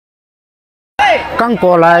刚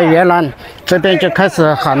过来越南，这边就开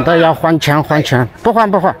始喊的要还钱还钱，不还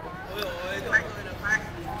不还。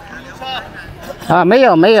啊，没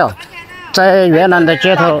有，在越南的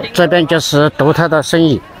街头这边就是独特的生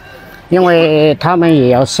意，因为他们也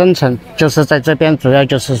要生存，就是在这边主要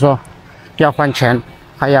就是说要还钱。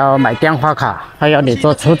 还要买电话卡，还要你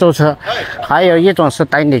坐出租车，还有一种是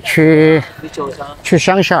带你去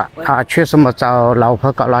乡下啊，去什么找老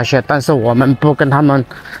婆搞那些。但是我们不跟他们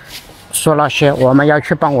说那些，我们要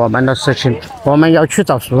去办我们的事情，我们要去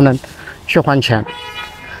找熟人去还钱。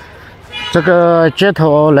这个街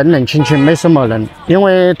头冷冷清清，没什么人，因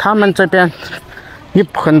为他们这边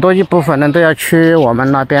很多一部分人都要去我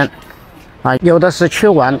们那边啊，有的是去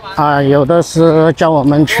玩啊，有的是叫我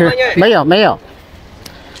们去，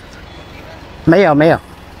没有，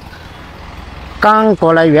刚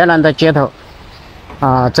过来越南的街头，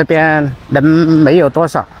啊，这边人没有多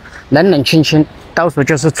少，冷冷清清，到处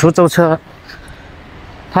就是出租车，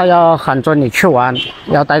他要喊着你去玩，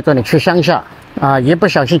要带着你去乡下，啊，一不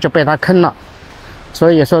小心就被他坑了。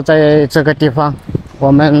所以说，在这个地方，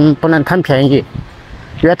我们不能贪便宜，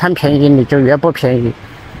越贪便宜你就越不便宜。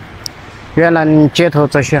越南街头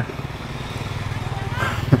这些，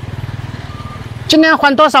今年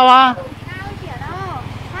还多少啊？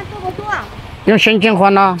 用现金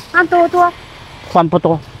还呢？还多？还不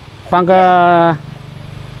多，还个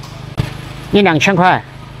1、2千块。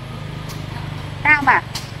大嘛？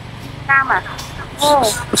哦。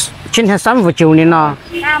今天3590了。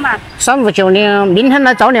大嘛？3590，明天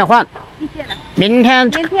来找你换。明天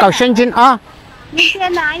搞现金啊。明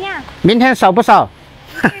天来呀。明天少不少？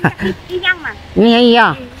一样嘛。明天一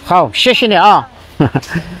样。好，谢谢你啊。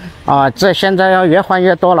啊，这现在要越还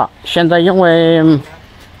越多了。现在因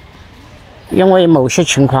为某些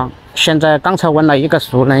情况，现在刚才问了一个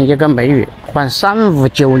熟人，一个美女，还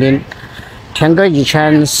3590。田哥以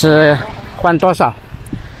前是还多少？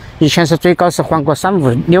以前是最高是还过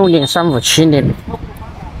3560、3570。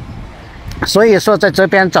所以说，在这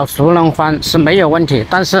边找熟人还是没有问题，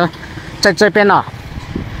但是在这边呢，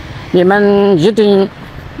你们一定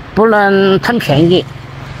不能贪便宜，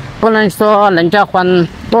不能说人家还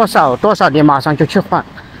多少你马上就去还，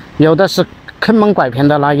有的是。 坑蒙拐骗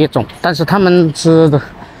的那一种，但是他们是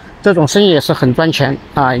这种生意也是很赚钱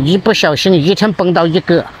啊！一不小心一天蹦到一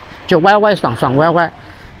个，就歪爽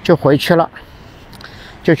就回去了，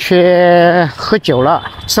就去喝酒了，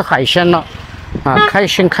吃海鲜了，啊，开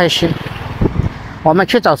心。我们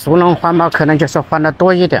去找熟人还嘛，可能就是还的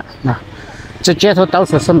多一点啊。这街头到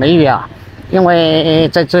处是美女啊，因为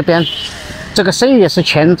在这边。 这个生意是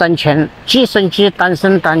钱赚钱，鸡生鸡，蛋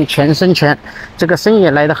生蛋，钱生钱，这个生意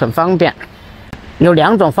来得很方便。有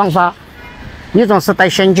2种方法，一种是带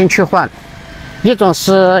现金去换，一种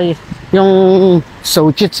是用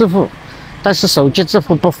手机支付，但是手机支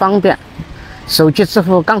付不方便。手机支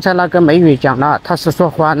付刚才那个美女讲了，她是说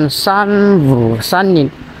还3530，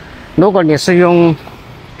如果你是用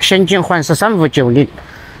现金换是3590，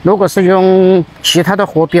如果是用其他的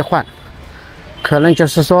货币换，可能就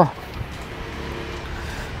是说。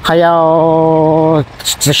 还要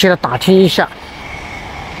仔细的打听一下。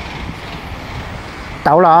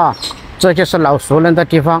到了啊，这就是老熟人的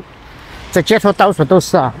地方。这街头到处都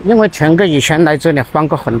是啊，因为全哥以前来这里还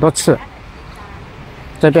过很多次，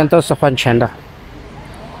这边都是还钱的。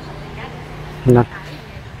那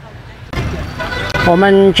我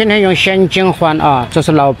们今天用现金还啊，这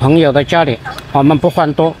是老朋友的家里，我们不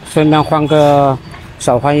还多，顺便还个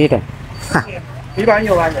少还一点。哈。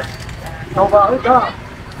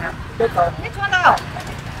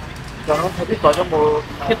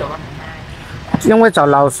因为找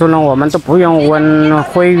老熟人，我们都不用问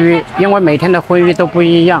汇率，因为每天的汇率都不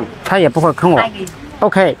一样，他也不会坑我。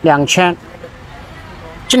OK， 2000。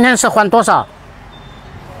今天是还多少？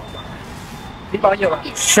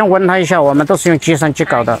先问他一下，我们都是用计算机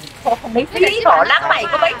搞的。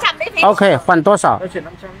OK， 还多少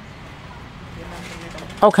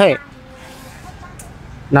 ？OK。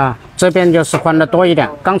 那这边就是还的多一点，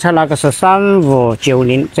刚才那个是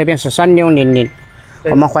3590，这边是3600，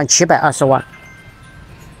我们还720万。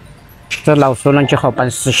这老熟人就好办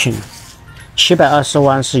事情，720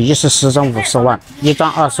万是14张50万，1张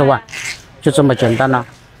20万，就这么简单了。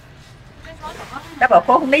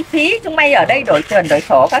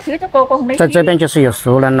在这边就是有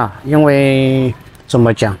熟人了，因为怎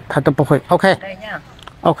么讲，他都不会。OK。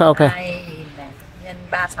 OK.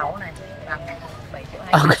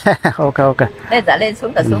 Lên giả lên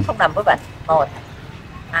xuống, xuống không nằm với bạn. 1, 2,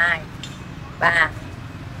 3,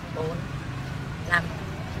 4, 5,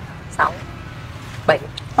 6, 7.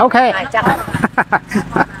 OK.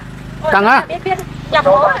 干啊！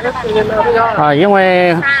啊，因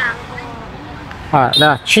为啊，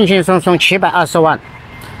那轻轻松松720万。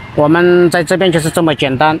我们在这边就是这么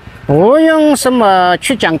简单，不用什么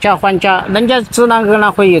去讲价还价，人家自然而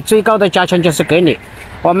然会以最高的价钱就是给你。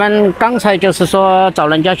我们刚才就是说找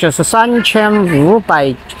人家就是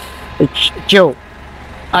3509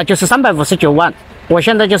啊，就是359万。我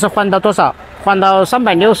现在就是换到多少？换到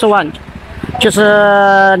360万，就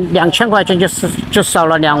是2000块钱，就少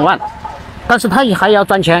了2万。但是他还要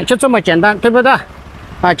赚钱，就这么简单，对不对？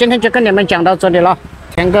啊，今天就跟你们讲到这里了。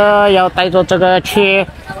田哥要带着这个去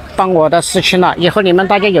办我的事情了，以后你们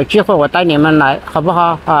大家有机会我带你们来，好不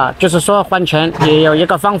好啊？就是说还钱也有一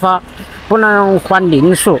个方法，不能还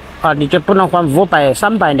零数啊，你就不能还500、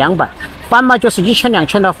300、200，还嘛就是1000、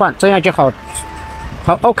2000的换，这样就好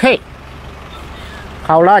OK。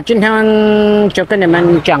好了，今天就跟你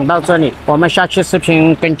们讲到这里，我们下期视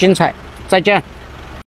频更精彩，再见。